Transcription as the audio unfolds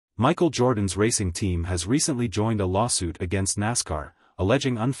Michael Jordan's racing team has recently joined a lawsuit against NASCAR,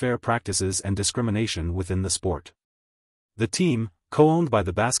 alleging unfair practices and discrimination within the sport. The team, co-owned by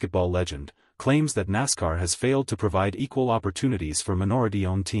the basketball legend, claims that NASCAR has failed to provide equal opportunities for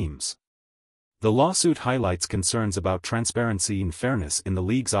minority-owned teams. The lawsuit highlights concerns about transparency and fairness in the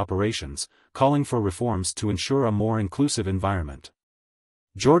league's operations, calling for reforms to ensure a more inclusive environment.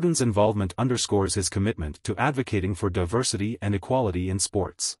 Jordan's involvement underscores his commitment to advocating for diversity and equality in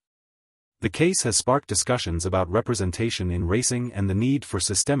sports. The case has sparked discussions about representation in racing and the need for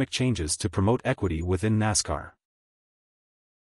systemic changes to promote equity within NASCAR.